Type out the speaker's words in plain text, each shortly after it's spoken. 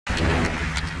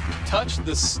Touch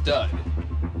the stud.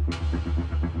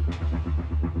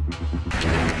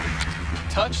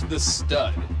 Touch the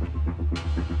stud.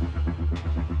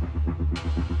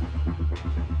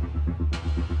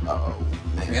 Uh-oh.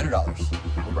 $300.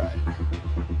 All right.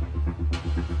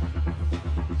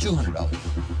 $200.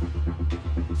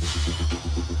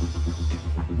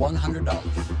 $100.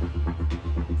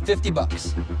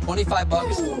 $50.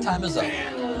 $25. Time is up.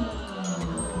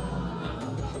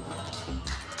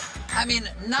 I mean,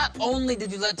 not only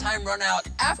did you let time run out,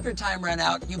 after time ran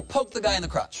out, you poked the guy in the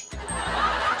crotch.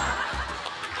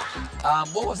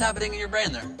 What was happening in your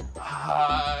brain there?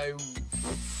 I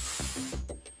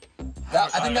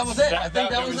think that was it. I think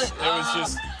that was it.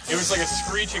 It was like a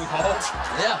screeching halt.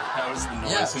 Yeah. That was the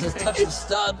noise. Yeah, it says touch the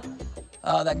stud.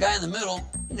 That guy in the middle,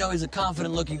 you know, he's a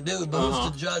confident-looking dude, but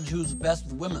who's to judge who's best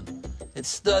with women? Its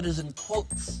stud is in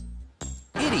quotes.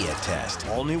 Idiotest,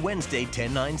 all new Wednesday,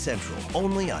 10/9 Central,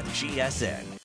 only on GSN.